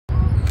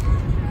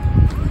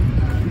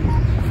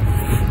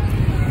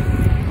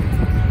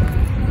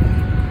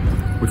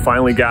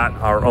finally got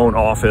our own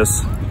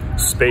office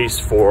space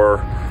for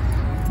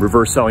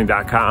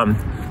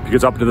reverseselling.com,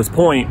 because up to this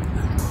point,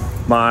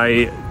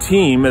 my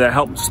team that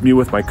helps me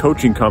with my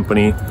coaching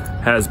company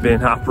has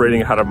been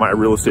operating out of my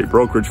real estate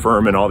brokerage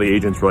firm, and all the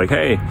agents were like,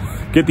 hey,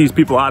 get these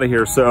people out of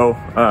here. So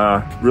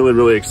really,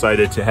 really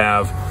excited to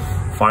have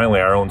finally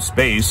our own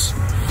space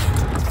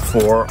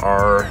for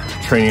our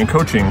training and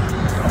coaching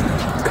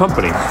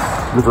company,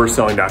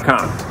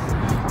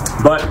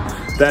 reverseselling.com. But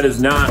that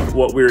is not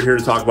what we're here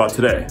to talk about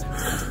today.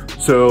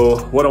 So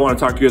what I want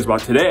to talk to you guys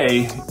about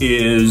today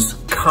is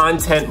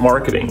content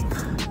marketing,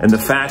 and the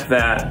fact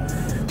that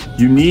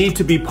you need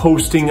to be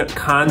posting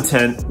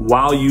content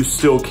while you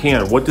still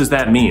can. What does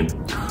that mean?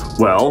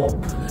 Well,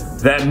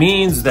 that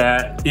means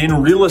that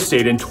in real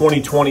estate in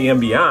 2020 and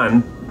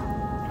beyond,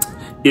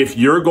 if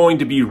you're going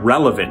to be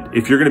relevant,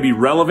 if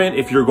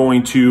you're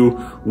going to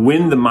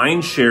win the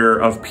mind share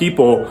of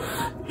people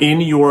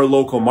in your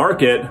local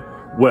market,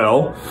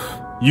 well,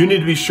 you need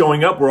to be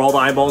showing up where all the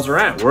eyeballs are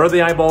at. Where are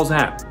the eyeballs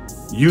at?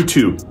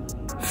 YouTube,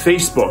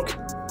 Facebook,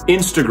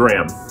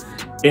 Instagram.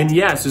 And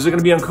yes, is it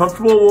gonna be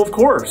uncomfortable? Well, of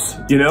course.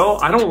 You know,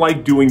 I don't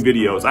like doing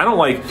videos. I don't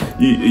like,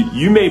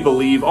 you may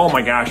believe, oh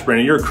my gosh,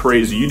 Brandon, you're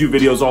crazy. You do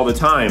videos all the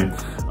time.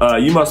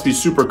 You must be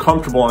super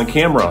comfortable on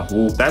camera.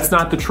 Well, that's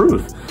not the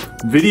truth.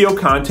 Video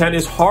content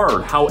is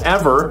hard.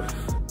 However,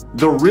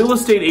 the real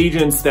estate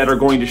agents that are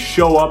going to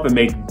show up and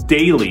make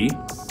daily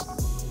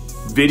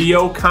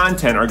video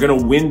content are gonna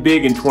win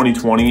big in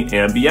 2020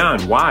 and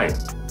beyond. Why?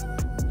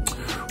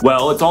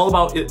 Well, it's all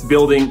about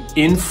building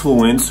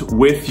influence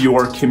with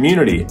your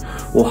community.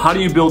 Well, how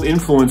do you build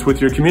influence with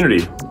your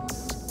community?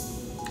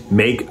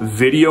 Make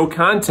video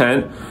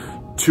content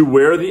to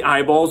where the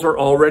eyeballs are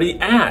already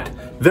at.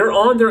 They're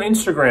on their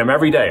Instagram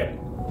every day.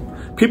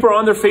 People are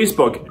on their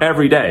Facebook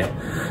every day.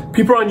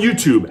 People are on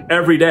YouTube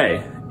every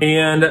day.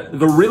 And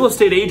the real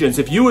estate agents,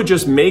 if you would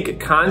just make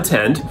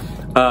content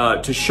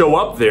to show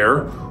up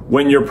there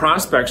when your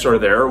prospects are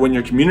there, when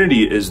your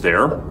community is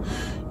there,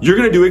 you're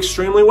gonna do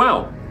extremely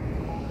well.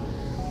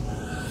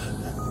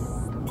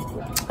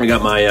 I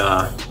got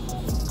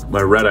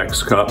my Red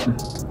X cup.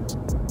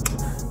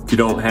 If you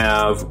don't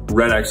have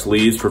Red X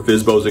leads for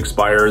FSBOs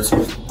expireds,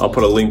 I'll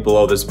put a link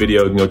below this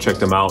video. You can go check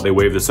them out. They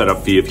waive the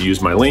setup fee if you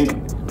use my link.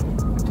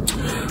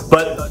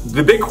 But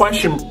the big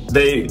question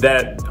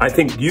that I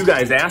think you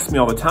guys ask me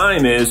all the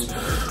time is,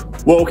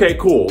 well, okay,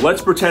 cool.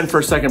 Let's pretend for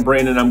a second,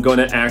 Brandon, I'm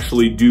gonna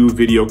actually do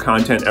video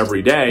content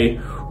every day.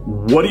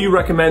 What do you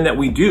recommend that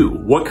we do?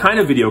 What kind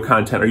of video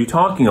content are you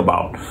talking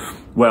about?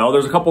 Well,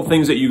 there's a couple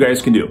things that you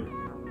guys can do.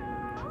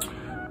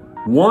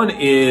 One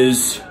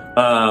is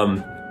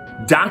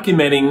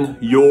documenting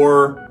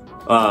your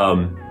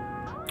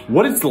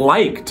what it's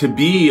like to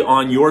be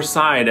on your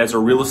side as a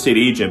real estate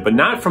agent, but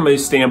not from a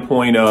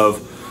standpoint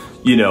of,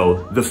 you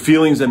know, the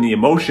feelings and the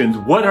emotions.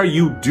 What are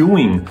you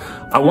doing?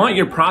 I want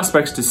your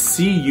prospects to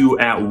see you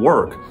at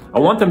work. I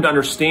want them to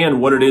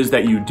understand what it is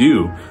that you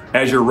do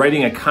as you're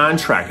writing a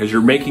contract, as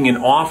you're making an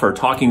offer,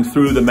 talking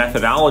through the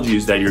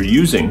methodologies that you're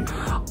using.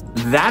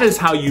 That is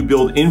how you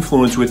build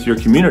influence with your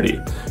community.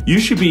 You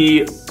should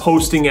be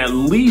posting at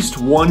least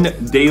one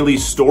daily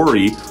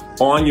story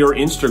on your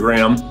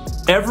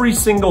Instagram every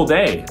single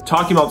day,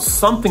 talking about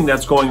something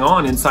that's going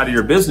on inside of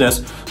your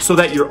business, so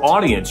that your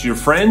audience, your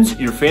friends,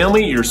 your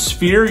family, your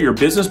sphere, your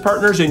business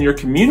partners, and your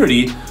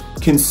community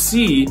can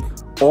see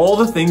all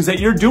the things that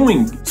you're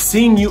doing,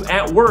 seeing you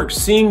at work,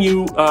 seeing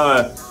you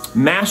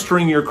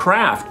mastering your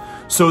craft,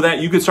 so that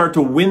you could start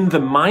to win the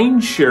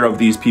mind share of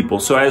these people.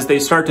 So as they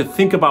start to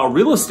think about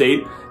real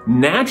estate,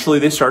 naturally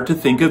they start to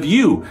think of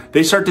you.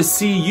 They start to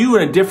see you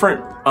in a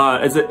different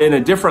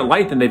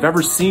light than they've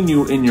ever seen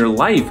you in your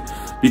life,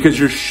 because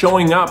you're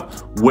showing up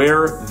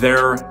where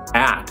they're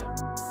at.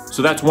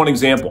 So that's one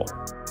example.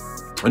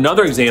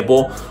 Another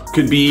example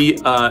could be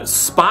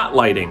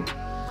spotlighting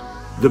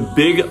the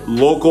big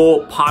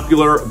local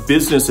popular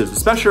businesses,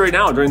 especially right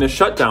now during the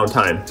shutdown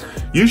time.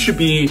 You should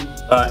be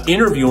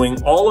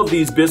interviewing all of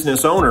these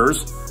business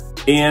owners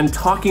and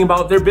talking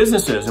about their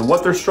businesses and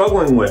what they're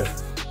struggling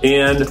with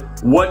and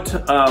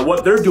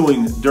what they're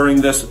doing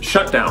during this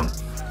shutdown.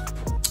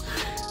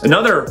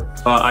 Another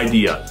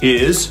idea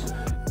is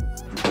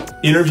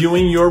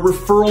interviewing your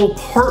referral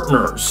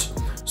partners.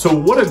 So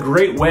what a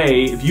great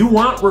way, if you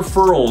want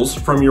referrals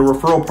from your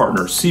referral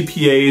partners,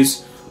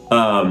 CPAs,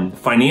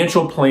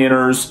 financial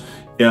planners,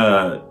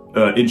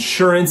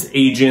 insurance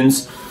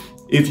agents,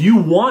 if you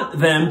want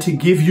them to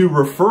give you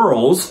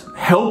referrals,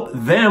 help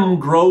them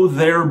grow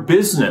their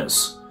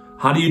business.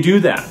 How do you do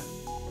that?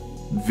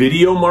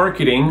 Video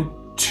marketing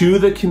to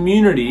the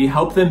community,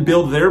 help them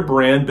build their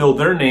brand, build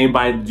their name.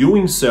 By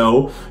doing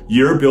so,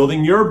 you're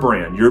building your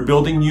brand, you're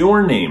building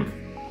your name.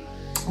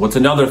 What's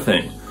another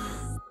thing?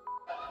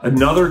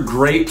 Another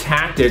great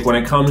tactic when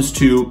it comes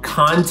to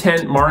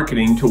content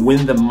marketing to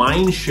win the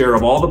mind share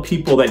of all the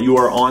people that you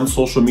are on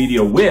social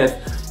media with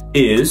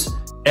is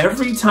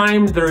every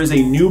time there is a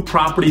new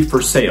property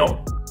for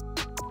sale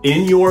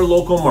in your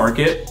local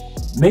market,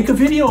 make a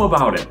video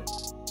about it.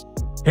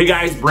 Hey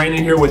guys,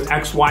 Brandon here with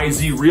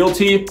XYZ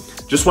Realty.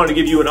 Just wanted to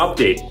give you an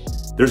update.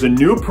 There's a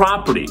new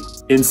property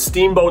in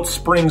Steamboat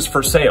Springs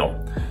for sale.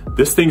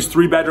 This thing's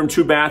 3-bedroom,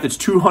 2-bath. It's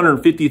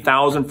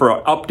 $250,000 for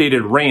an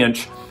updated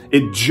ranch.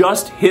 It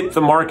just hit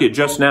the market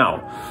just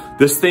now.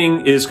 This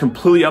thing is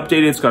completely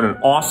updated. It's got an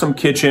awesome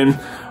kitchen.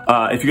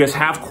 If you guys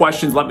have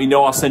questions, let me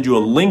know. I'll send you a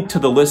link to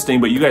the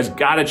listing, but you guys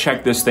gotta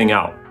check this thing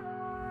out,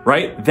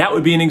 right? That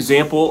would be an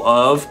example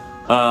of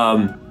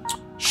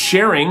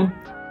sharing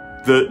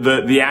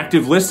the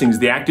active listings,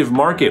 the active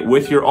market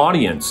with your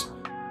audience.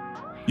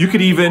 You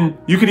could even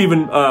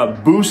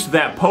boost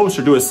that post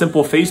or do a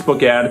simple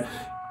Facebook ad,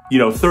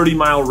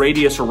 30-mile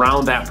radius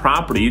around that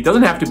property. It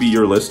doesn't have to be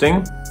your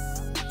listing.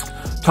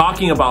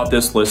 Talking about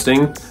this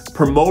listing,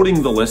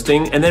 promoting the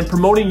listing, and then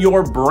promoting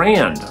your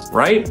brand,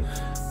 right?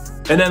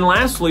 And then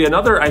lastly,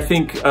 another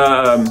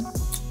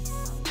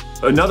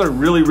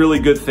really, really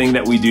good thing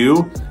that we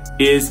do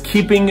is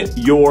keeping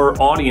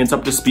your audience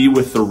up to speed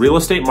with the real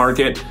estate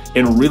market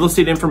and real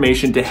estate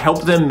information to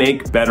help them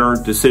make better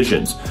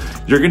decisions.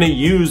 You're gonna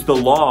use the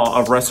law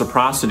of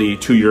reciprocity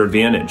to your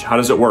advantage. How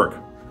does it work?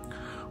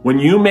 When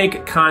you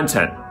make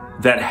content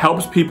that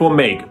helps people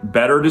make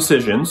better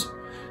decisions,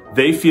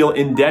 they feel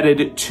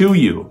indebted to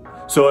you.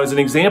 So as an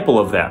example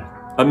of that,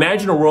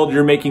 imagine a world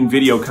you're making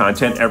video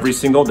content every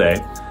single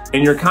day,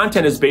 and your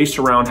content is based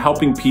around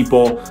helping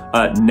people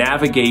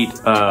navigate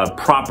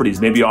properties,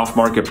 maybe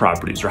off-market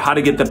properties, or how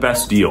to get the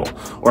best deal,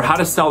 or how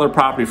to sell their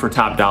property for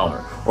top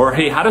dollar, or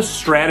hey, how to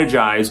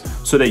strategize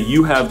so that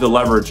you have the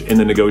leverage in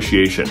the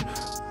negotiation,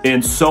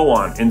 and so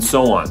on,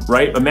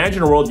 right?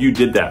 Imagine a world you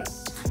did that.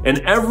 And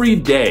every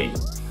day,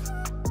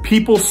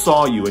 people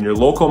saw you in your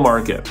local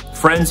market,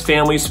 friends,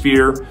 family,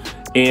 sphere,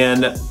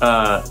 and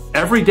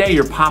every day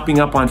you're popping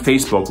up on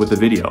Facebook with a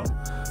video.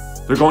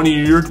 They're going to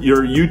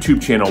your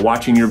YouTube channel,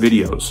 watching your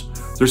videos.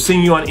 They're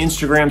seeing you on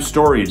Instagram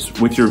stories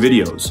with your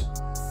videos.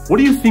 What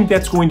do you think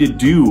that's going to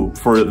do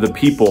for the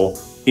people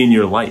in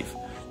your life?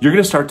 You're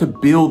gonna start to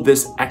build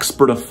this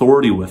expert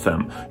authority with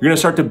them. You're gonna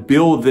start to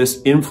build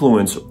this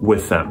influence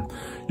with them.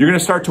 You're gonna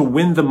start to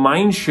win the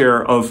mind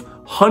share of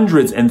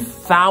hundreds and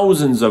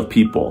thousands of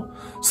people.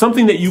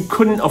 Something that you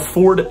couldn't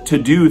afford to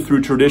do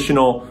through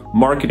traditional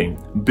marketing,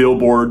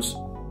 billboards,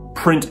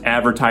 print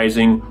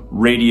advertising,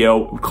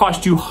 radio. It would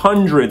cost you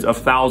hundreds of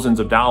thousands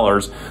of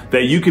dollars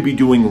that you could be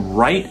doing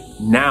right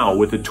now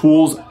with the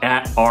tools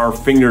at our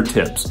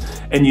fingertips.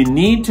 And you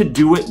need to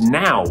do it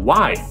now.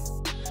 Why?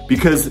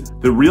 Because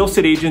the real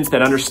estate agents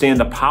that understand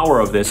the power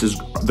of this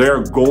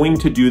they're going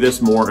to do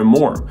this more and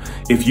more.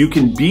 If you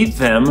can beat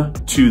them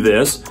to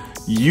this,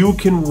 you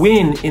can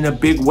win in a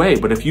big way.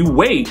 But if you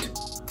wait,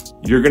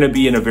 you're gonna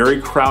be in a very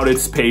crowded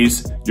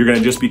space. You're gonna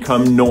just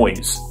become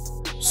noise.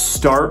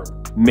 Start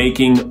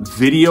making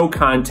video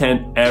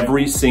content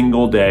every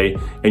single day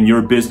and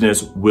your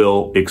business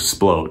will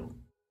explode.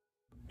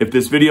 If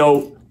this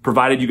video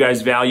provided you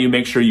guys value,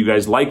 make sure you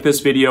guys like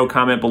this video,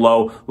 comment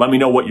below. Let me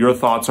know what your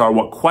thoughts are,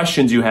 what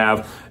questions you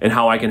have, and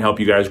how I can help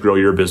you guys grow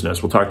your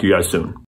business. We'll talk to you guys soon.